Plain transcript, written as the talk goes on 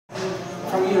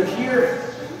from either here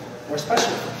or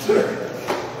especially here,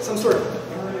 some sort of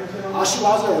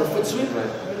ashiwaza or foot sweep,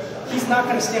 he's not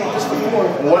going to stand with this before.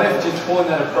 What if just pulling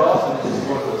that across and just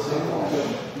work with a single?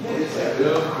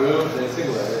 Boom, boom, then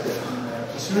single that right there.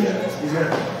 He's good.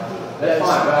 That's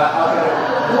fine, but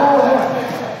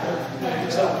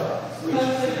So,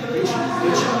 reach,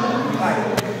 high.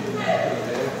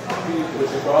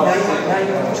 Now you're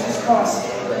going to push this cross,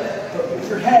 but with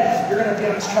your head, you're going to be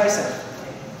on his tricep.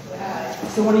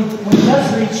 So when he does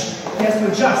reach, he has to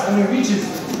adjust. When he reaches,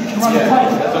 you can run the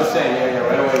pipe. That's what I'm saying, yeah,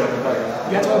 right away.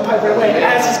 You have to run the pipe right away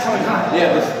as he's coming high.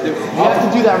 Yeah, you have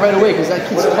to do that right away because that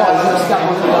kid's caught. He's going to stop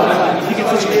on the outside. If you can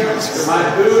push here, my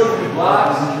boom,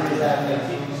 blocks.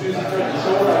 Susie, turn your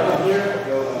shoulder up here.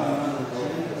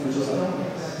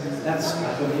 That's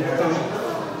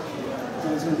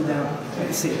it's going to be down.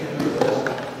 Let's see.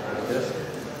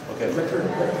 Okay.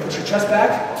 Push your chest back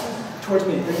towards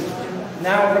me.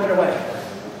 Now rip it away.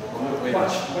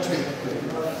 Watch me.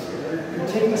 You're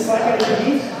taking the slack out of your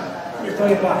knee, you're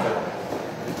throwing it back.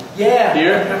 Yeah.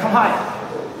 Here. Now come high.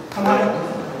 Come high.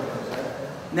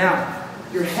 Now,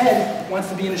 your head wants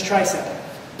to be in his tricep.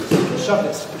 Shove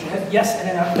this. Put your head, yes, and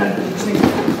then out.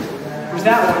 Here's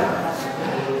that one.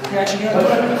 You're actually going to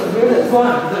do it.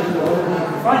 Fun.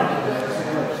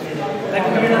 That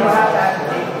can come in and out that.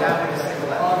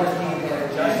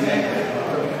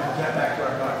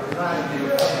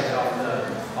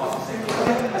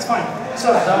 That's fine.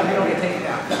 So you don't get taken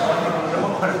down.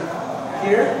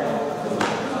 Here,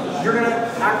 you're gonna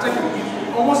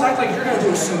almost act like you're gonna do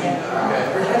a sumi. Your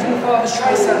head's gonna fall off his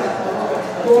tricep.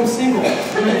 Pull him single.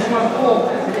 And then if you want to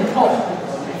pull, you can pull.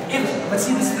 Let's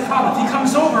see, this is the problem. If he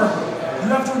comes over, you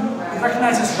have to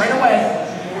recognize this right away.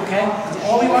 Okay? Because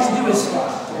all he wants to do is.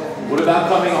 What about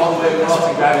coming all the way across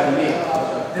and grabbing the knee?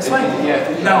 This way?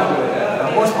 Yeah. No.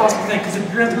 The worst possible thing, because if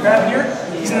you're gonna have to grab here,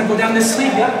 he's gonna go down this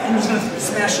sleeve, and he's gonna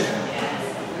smash it.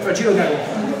 For a judo guy.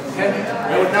 Okay?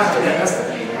 I would not do that. That's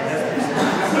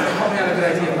probably not a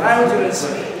good idea. What I would do is,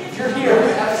 if you're here,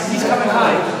 and he's coming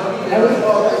high, I would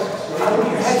put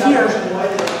your head here,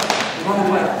 run the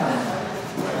way.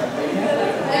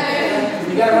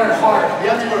 You gotta run it hard. You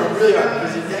have to run it really hard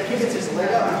because if that kid gets his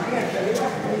leg up, he gets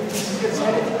his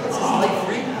leg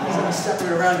free, he's going to be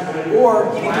stepping around.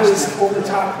 Or you can do this over the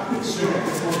top. Which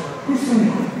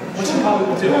you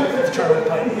probably will do if you try to run the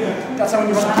pipe. That's how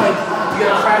when you run the pipe, you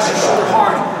gotta crash your shoulder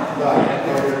hard.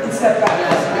 And step back.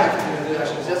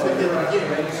 That's what they want to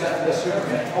get, right? You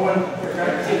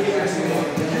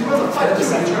run the pipe,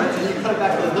 and you cut it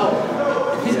back to the nose.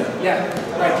 Yeah,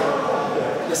 right.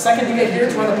 The second you get here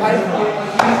to run the pipe, you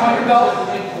can on your belt,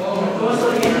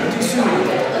 do sumi.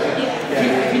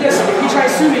 If he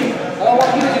tries sumi, all I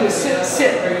want you to do is sit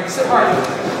hard.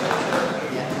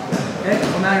 Okay?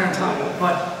 Well, now you're on top,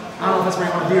 but I don't know if that's where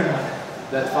you want to be or not.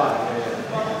 That's fine.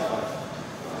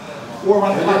 Or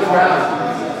run the pipe hard.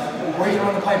 Or you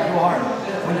run the pipe real hard.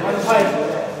 When you run the pipe,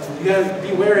 you gotta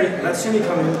be wary of that sumi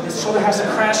coming. This shoulder has to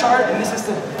crash hard, and this has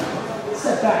to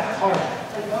step back hard.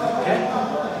 Okay?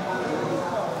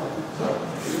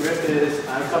 Grip is, I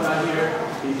come out here,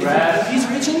 he grabs. If he's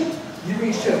reaching, you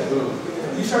reach too.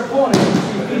 You start pulling it.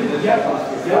 Yep.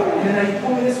 And then you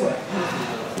pull me this way.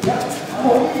 Yep.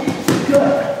 Pull.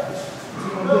 Good.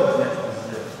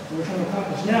 We're trying to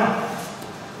accomplish. Now,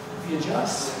 if he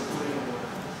adjusts.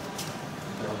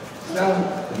 Now,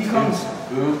 if he comes,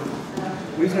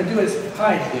 what he's going to do is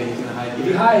hide. Yeah, he's going to hide. If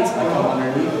he hides, I come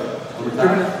underneath.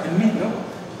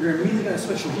 You're immediately going to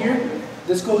switch from here.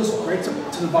 This goes right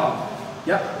to the bottom.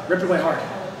 Yep. Rip it away hard.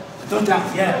 Throw it down.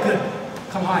 Yeah, good.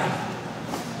 Come high.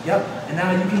 Yep. And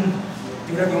now you can do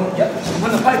whatever you want. Yep.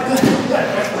 Run the pipe. Good.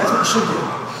 That's what you should do.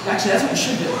 Actually, that's what you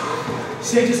should do.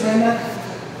 See, I just ran that?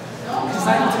 It's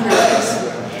not in between your legs.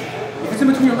 If it's in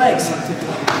between your legs,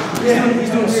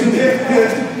 he's doing sumi.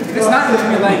 If it's not in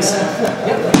between your legs,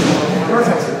 yep.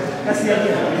 Perfect. That's the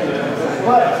idea.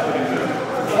 But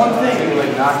one thing.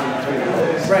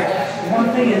 Right. One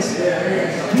thing is,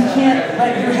 you can't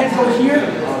let your head go here,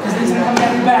 because then he's going to come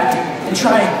down your back and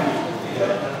try it.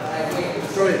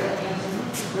 Throw it.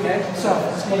 Okay? So,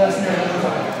 let's go that scenario.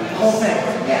 The whole thing.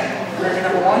 We're at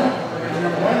number one.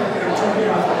 Number one. We're going to turn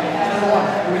here. Number one.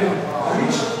 What are we doing?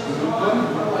 Reach.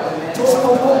 Pull,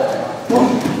 pull, pull.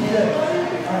 Boom. Good.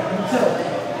 Alright, number two.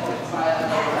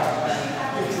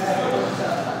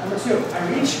 Number two. I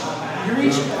reach. You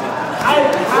reach.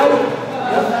 Yep.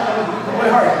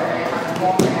 Way hard.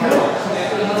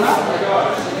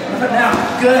 Now,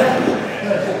 good.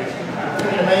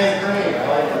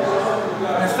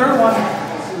 And the third one,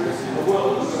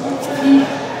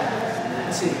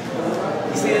 let's see.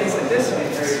 He's like this.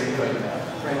 Right.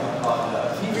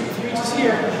 If he reaches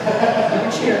here,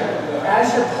 here,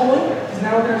 as you're pulling, because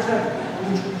now we're going to try to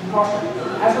caution.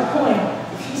 As we're pulling,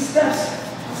 if he steps,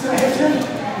 he's going to hit him.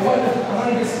 I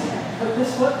want you to just put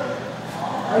this foot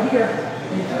right here.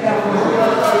 And you put it out.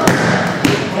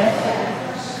 Okay?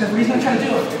 Because the reason I'm trying to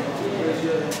do it.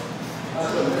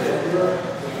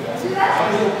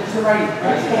 It's the righty.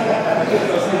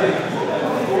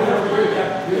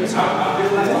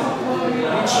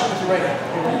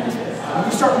 When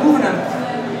you start moving them,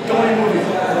 don't let him move you.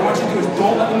 What I want you to do is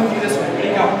don't let him move you this way. There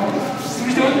you go. See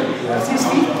what he's doing? See his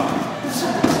feet?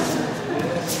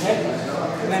 Okay.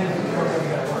 And then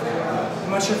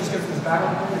I'm not sure if it's good for his back.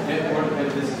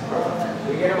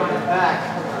 We get him on his back.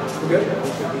 We're good?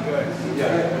 Should be good.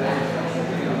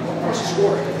 What's the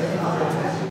score?